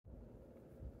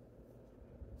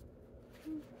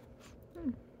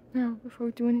Now, before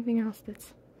we do anything else,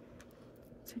 let's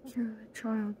take care of the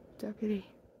child, Deputy.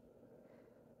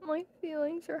 My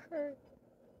feelings are hurt.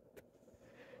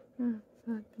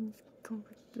 Things come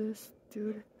with this,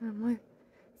 dude. My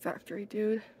factory,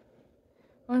 dude.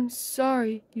 I'm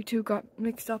sorry you two got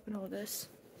mixed up in all this.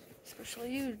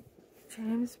 Especially you,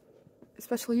 James.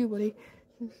 Especially you, Woody.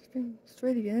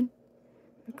 Straight again.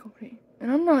 The company.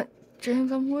 And I'm not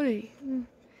James, I'm Woody.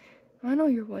 I know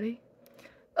you're Woody.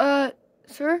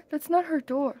 Sir, that's not her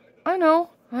door. I know.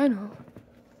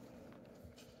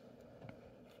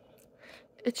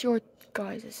 It's your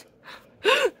guys's.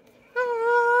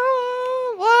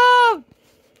 Whoa!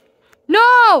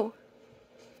 No!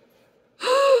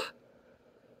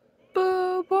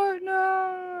 Boo,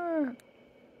 partner!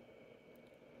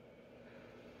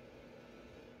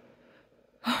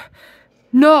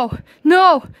 No,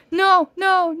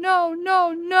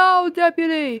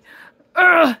 Deputy!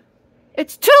 Ugh!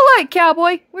 It's too late,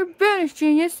 cowboy! We're vanished,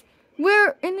 genius!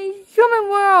 We're in the human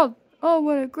world! Oh,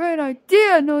 what a great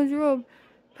idea,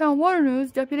 Nose-Pound Water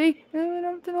News, Deputy! And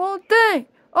after the whole thing!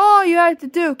 All you had to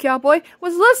do, cowboy,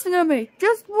 was listen to me,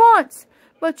 just once!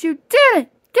 But you didn't,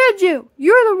 did you?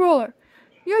 You're the ruler!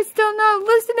 You're still not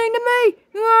listening to me!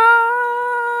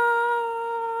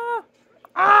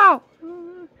 Ow!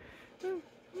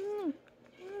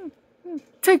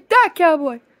 Take that,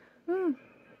 cowboy!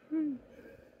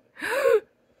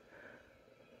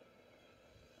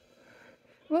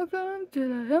 Welcome to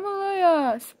the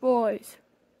Himalayas, boys.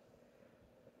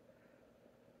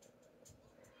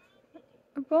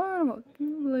 Abominable. Can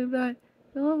you believe that?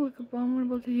 They don't look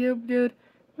abominable to you, dude.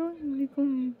 You call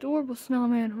me adorable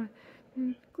snowman.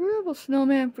 Agreeable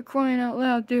snowman for crying out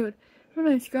loud, dude. I'm a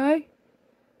nice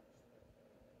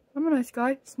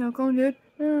guy. Snow cone, dude.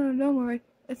 Don't worry.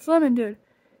 It's Lemon, dude.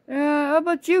 How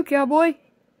about you, cowboy?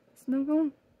 Snow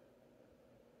cone?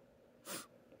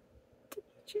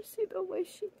 Did you see the way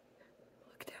she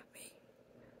looked at me?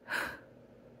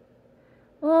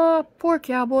 Oh, poor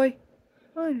cowboy.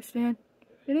 I understand.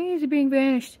 It ain't easy being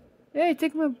banished. Hey,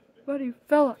 take my buddy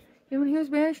fella. When he was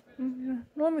banished,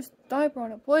 enormous diaper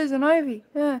on a poison ivy.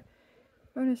 Yeah.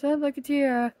 On his head like a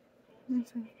tiara.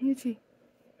 It's itchy.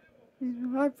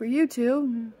 It's hard for you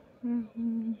two.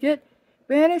 Get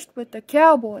banished with the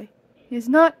cowboy. He is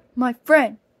not my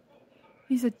friend.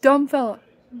 He's a dumb fella.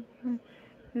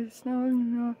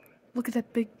 Look at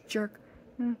that big jerk.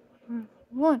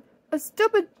 One, a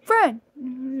stupid friend.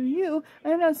 You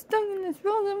are now stuck in this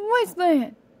frozen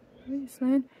wasteland.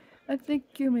 Wasteland? I think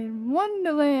you mean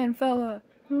Wonderland, fella.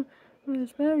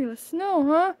 This fabulous snow,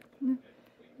 huh?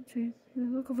 Let's see, the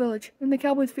local village. And the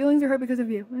cowboy's feelings are hurt because of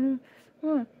you.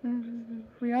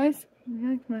 Free ice?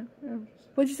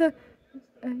 What'd you say?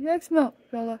 X-Melt,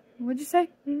 fella. What'd you say?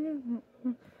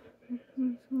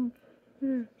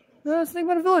 No, let's think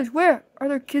about a village. Where? Are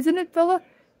there kids in it, fella?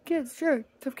 Kids, sure.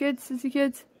 Tough kids, sissy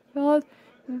kids, fellas.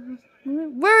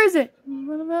 Where is it?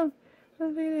 What about?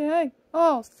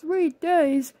 Oh, 3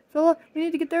 days, fella. We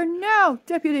need to get there now,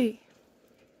 Deputy.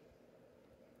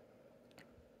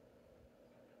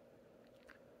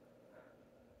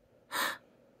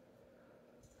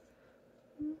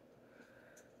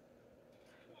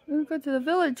 We'll go to the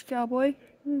village, cowboy.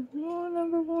 Rule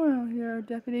number 1 out here,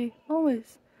 Deputy.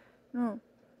 Always. No.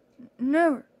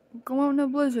 Never. Go out in a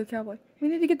blizzard, cowboy. We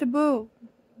need to get to Boo.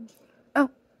 Oh,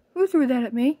 who threw that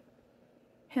at me?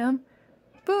 Him.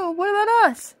 Boo, what about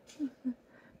us?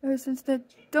 Ever since that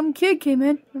dumb kid came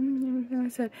in, I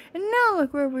said, and now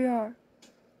look where we are.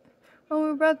 Oh,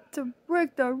 we're about to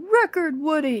break the record,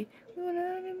 Woody. What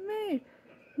have you made?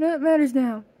 None of it matters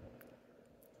now.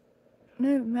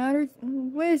 None of it matters?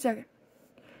 Wait a second.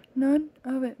 None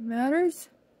of it matters?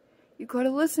 You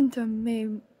gotta listen to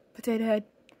me, Potato Head.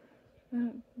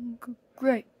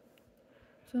 Great.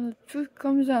 So the truth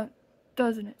comes out,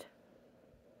 doesn't it?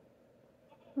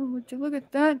 Oh, would you look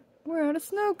at that? We're out of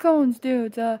snow cones,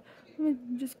 dudes. Let me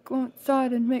just go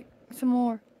outside and make some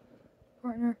more,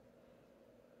 partner.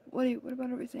 What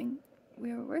about everything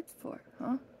we ever worked for,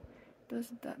 huh?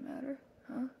 Doesn't that matter,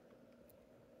 huh?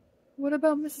 What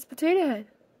about Mrs. Potato Head?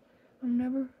 I'm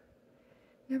never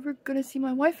gonna see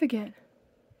my wife again.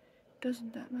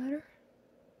 Doesn't that matter?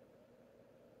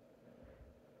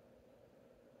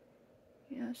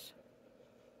 Yes.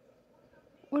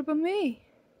 What about me?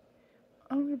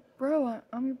 I'm your bro.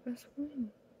 I'm your best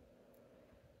friend.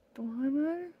 Don't I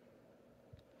matter?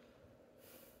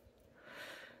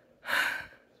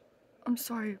 I'm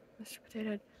sorry, Mr. Potato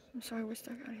Head. I'm sorry we're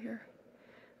stuck out here.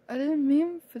 I didn't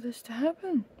mean for this to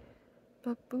happen.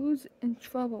 But Boo's in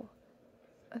trouble.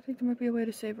 I think there might be a way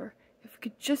to save her. If we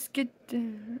could just get...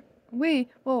 we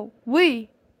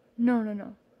No, no,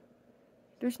 no.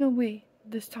 There's no we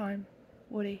this time,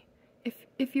 Woody.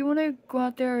 If you want to go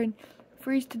out there and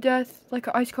freeze to death like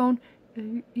an ice cone,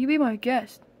 you be my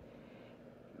guest.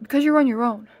 Because you're on your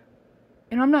own.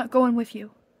 And I'm not going with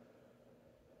you.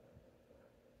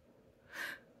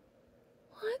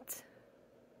 What?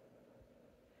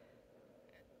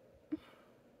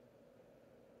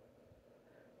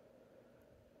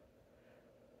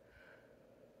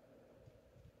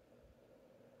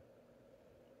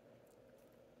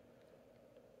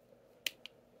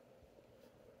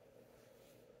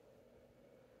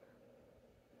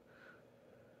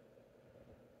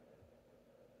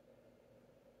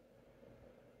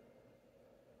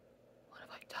 What have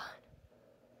I done?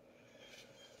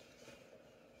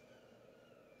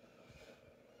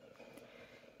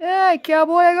 Hey,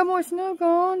 cowboy, I got more snow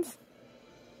cones.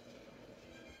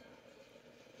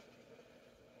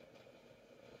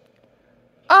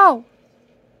 Oh!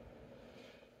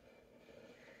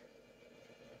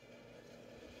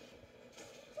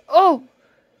 Oh!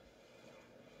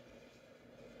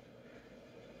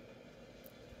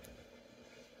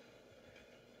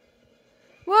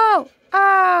 Whoa!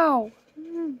 Ow!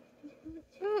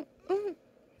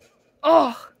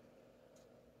 Oh!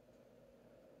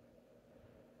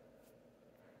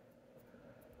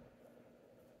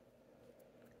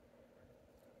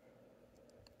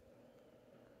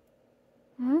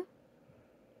 Huh?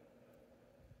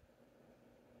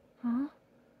 Huh?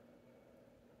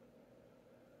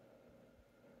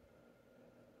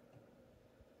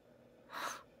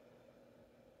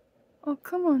 Oh,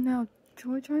 come on now,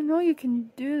 George. I know you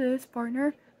can do this,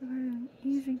 partner. I got an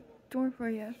easy door for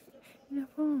you. In the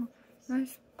paw.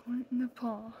 Nice glint in the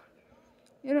paw.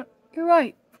 You're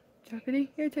right, Deputy.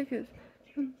 Here, take this.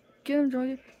 Get him,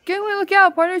 George. Get him, look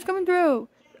out, partner. He's coming through.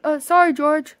 Sorry,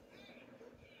 George.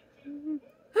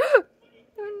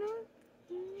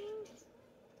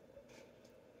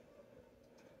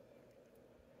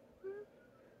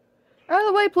 Out of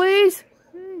the way, please.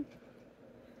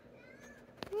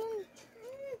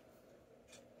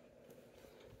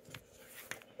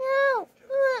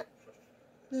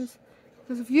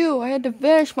 Because of you, I had to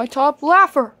vanish my top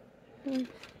laugher.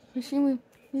 Machine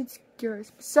needs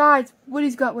cures. Besides,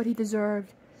 Woody's got what he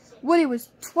deserved. Woody was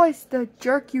twice the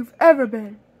jerk you've ever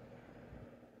been.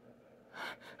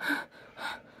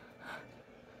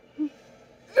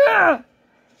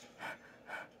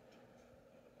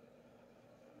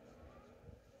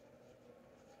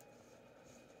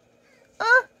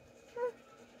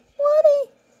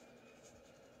 Woody!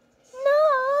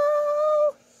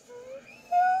 No!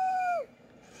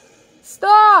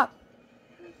 Stop!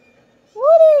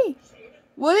 Woody!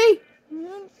 Woody?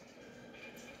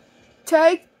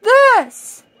 Take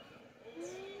this!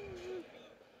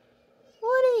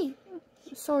 Woody!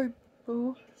 Sorry,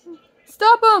 Boo.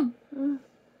 Stop him!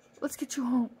 Let's get you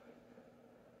home.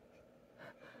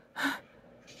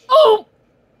 Oh!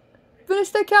 Finish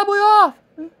that cowboy off!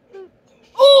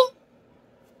 Oh!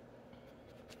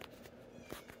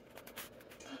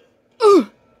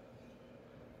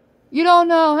 You don't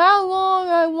know how long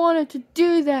I wanted to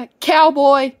do that,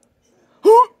 cowboy!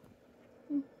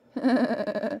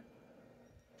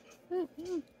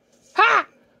 Ha!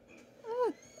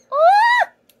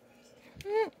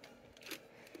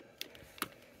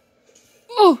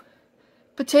 Oh!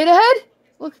 Potato Head?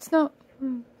 Look, it's not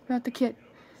the kid.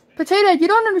 Potato Head, you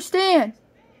don't understand.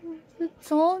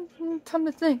 It's all time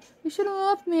to think. You should have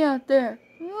left me out there.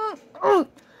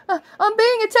 I'm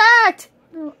being attacked!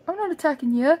 No, I'm not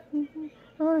attacking you.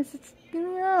 Oh, just get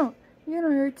me out. You're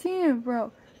on your team,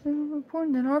 bro. It's more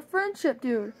important than our friendship,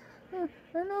 dude. I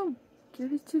know.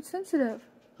 Kid is too sensitive.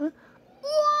 Come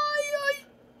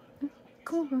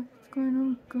on, what's going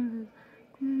on? Come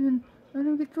on. I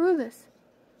don't get through this.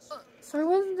 So I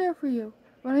wasn't there for you,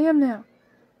 but I am now.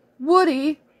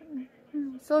 Woody,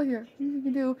 still here. What you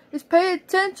can do is pay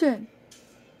attention.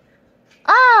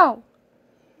 Ow!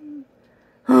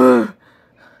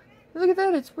 Look at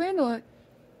that, it's Randall.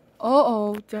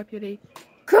 Uh-oh, Deputy.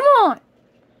 Come on!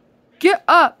 Get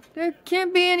up! There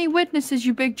can't be any witnesses,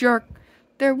 you big jerk.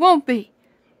 There won't be.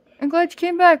 I'm glad you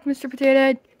came back, Mr. Potato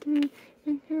Head.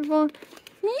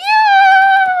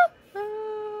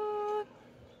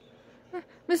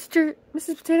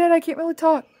 Mrs. Potato Head, I can't really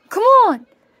talk. Come on!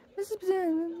 Mrs. Potato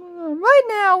Head, right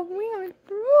now! We are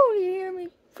through, you hear me?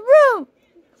 Through!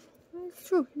 It's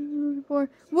true.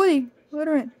 Woody, let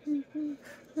her in.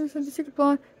 There's the secret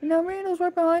pond, and now Randall's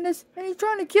right behind us, and he's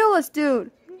trying to kill us,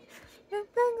 dude. And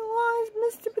thank lies,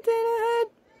 Mr. Potato Head.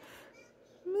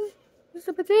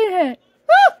 Mr. Potato Head.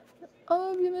 Ah! I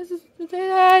love you, Mrs.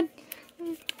 Potato Head.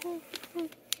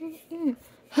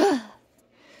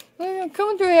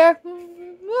 coming through here.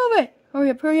 Move it.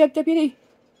 Hurry up, deputy.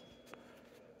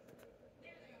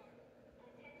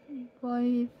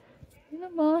 Boy,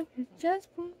 come on, it's just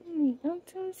me. I'm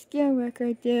too scared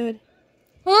record, dude.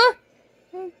 Huh?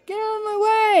 Get out of my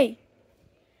way.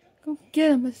 Go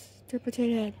get him, Mr.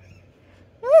 Potato Head.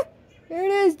 There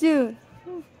it is, dude.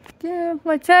 Get off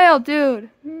my tail, dude.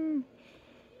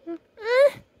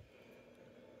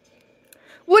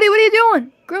 Woody, what are you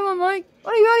doing? Grandma Mike,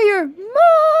 what are you out of here?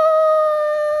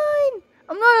 Mine!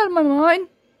 I'm not out of my mind.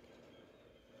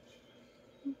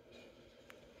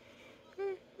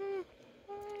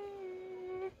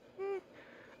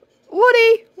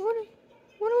 Woody, what are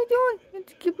we doing?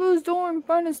 Let's keep Boo's door and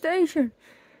find a station.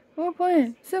 We're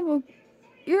playing. Simple.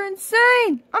 You're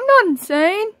insane. I'm not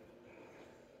insane.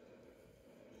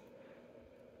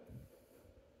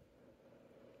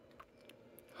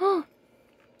 Huh.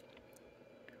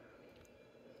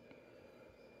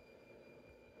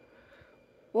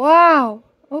 Wow.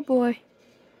 Oh boy.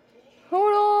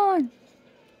 Hold on.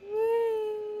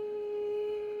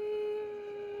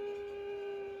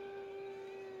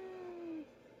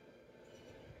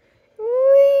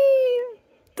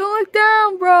 Don't look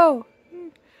down, bro.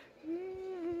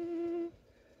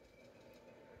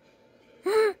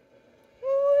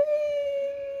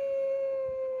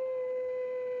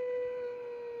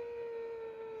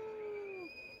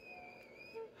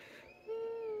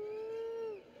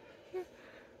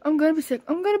 I'm gonna be sick.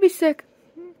 I'm gonna be sick.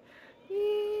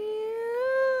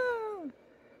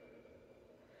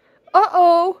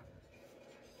 Uh-oh.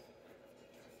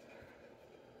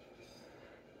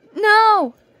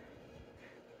 No.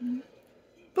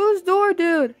 Boo's door,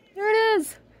 dude. There it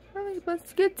is.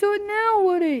 Let's get to it now,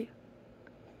 Woody.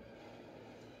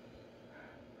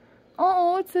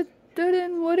 Uh-oh, it's a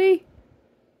dead-end Woody.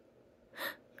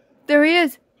 There he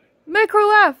is. Make her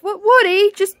laugh. What,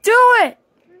 Woody? Just do it.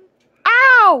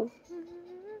 Ow!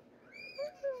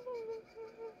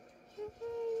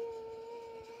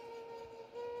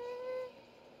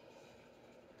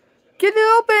 Get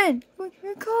it open.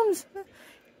 Here it comes.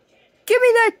 Give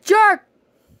me that jerk.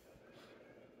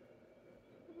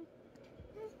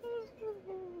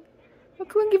 How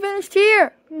can we get finished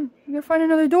here? We gotta find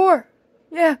another door.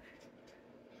 Yeah.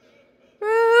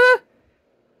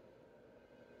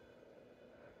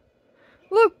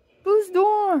 Look, Boo's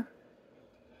door.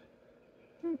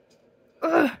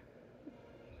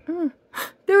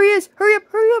 There he is. Hurry up,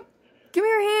 hurry up. Give me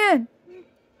your hand.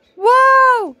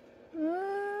 Whoa!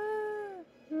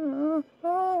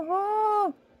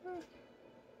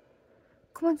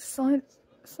 Come on, slide.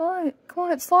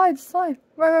 Come on, slide.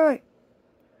 Right.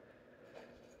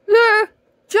 There.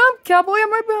 Jump, cowboy.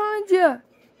 I'm right behind you.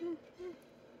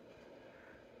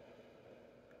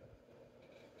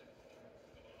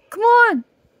 Come on.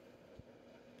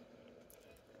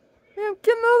 Yeah,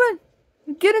 get moving.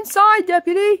 Get inside,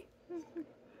 deputy.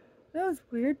 That was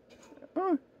weird.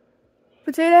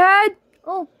 Potato Head?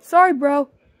 Oh, sorry, bro.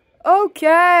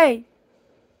 Okay.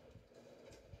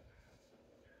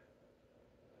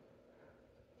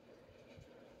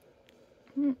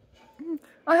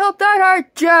 I hope that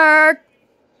hurt, jerk.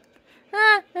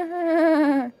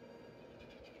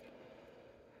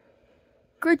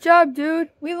 Good job,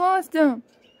 dude. We lost him.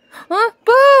 Huh?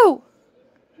 Boo!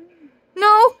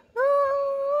 No.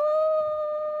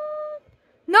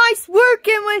 Nice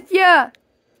working with ya.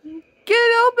 Get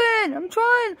it open. I'm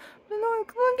trying. Come on,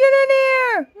 get in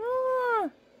here.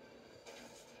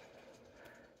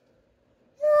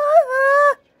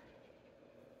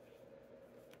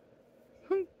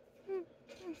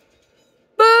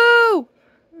 Boo!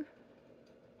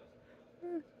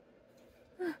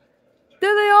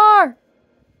 There they are.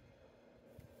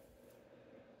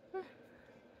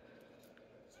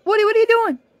 Woody, what are you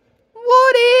doing?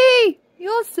 Woody!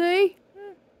 You'll see.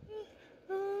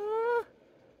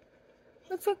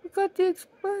 Looks like we got the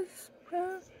express.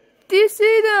 Do you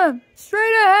see them?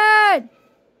 Straight ahead.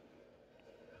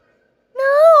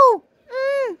 No!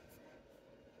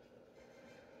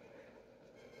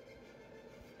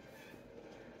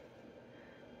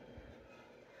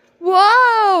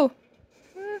 Whoa!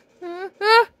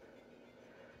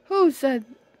 Who said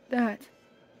that?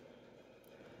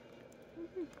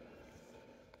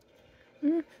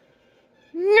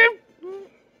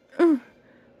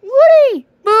 Woody!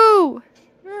 Boo!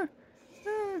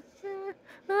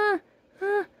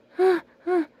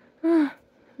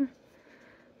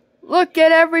 Look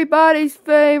at everybody's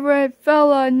favorite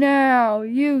fella now,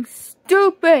 you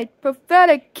stupid,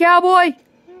 pathetic cowboy!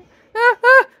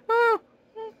 No!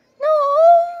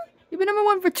 You've been number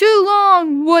one for too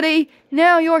long, Woody.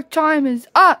 Now your time is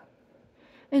up.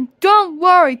 And don't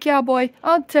worry, cowboy,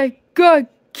 I'll take good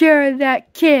care of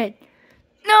that kid.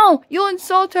 No, you'll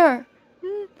insult her.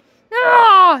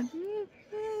 No.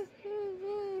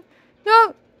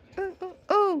 No.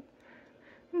 Oh.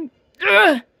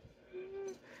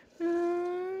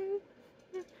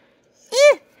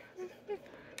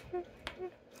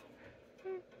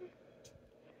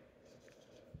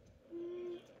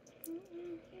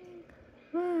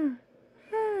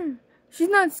 She's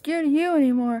not scared of you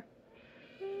anymore.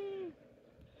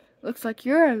 Looks like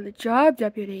you're out of the job,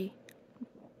 deputy.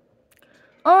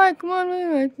 Alright, come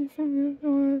on,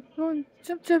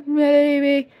 jump,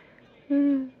 baby.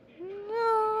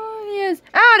 Yes,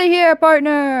 out of here,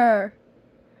 partner.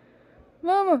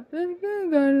 Mama, let's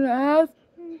go to the house.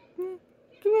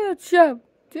 Give me that shove.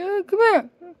 Come here.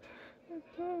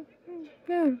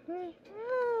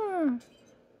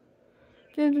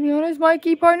 To be honest,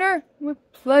 Mikey, partner, with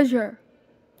pleasure,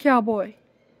 cowboy.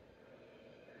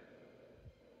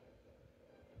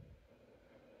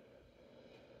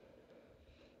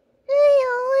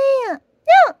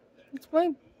 It's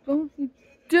my bone. You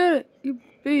did it. You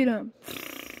beat him.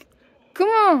 Come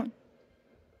on.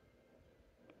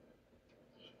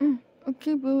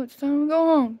 Okay, Boo, it's time to go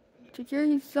home. Take care of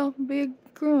yourself and be a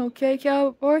girl, okay,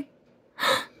 cowboy?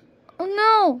 Oh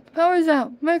no! The power's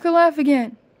out. Make her laugh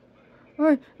again.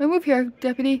 Alright, now move here,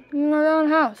 deputy. We're in our own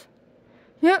house.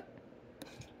 Yep.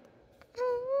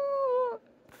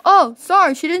 Oh,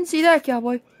 sorry, she didn't see that,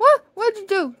 cowboy. What? What'd you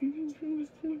do?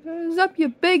 What's up, you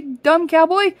big, dumb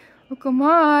cowboy? Oh, come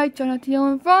on. Try not to yell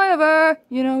in front of her.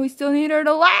 You know, we still need her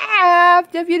to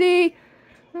laugh, deputy.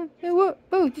 Hey, what?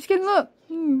 Oh, just kidding, look.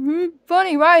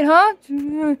 Funny, right, huh?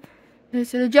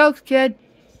 This is the jokes, kid.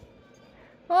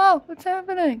 Oh, what's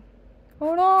happening?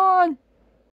 Hold on.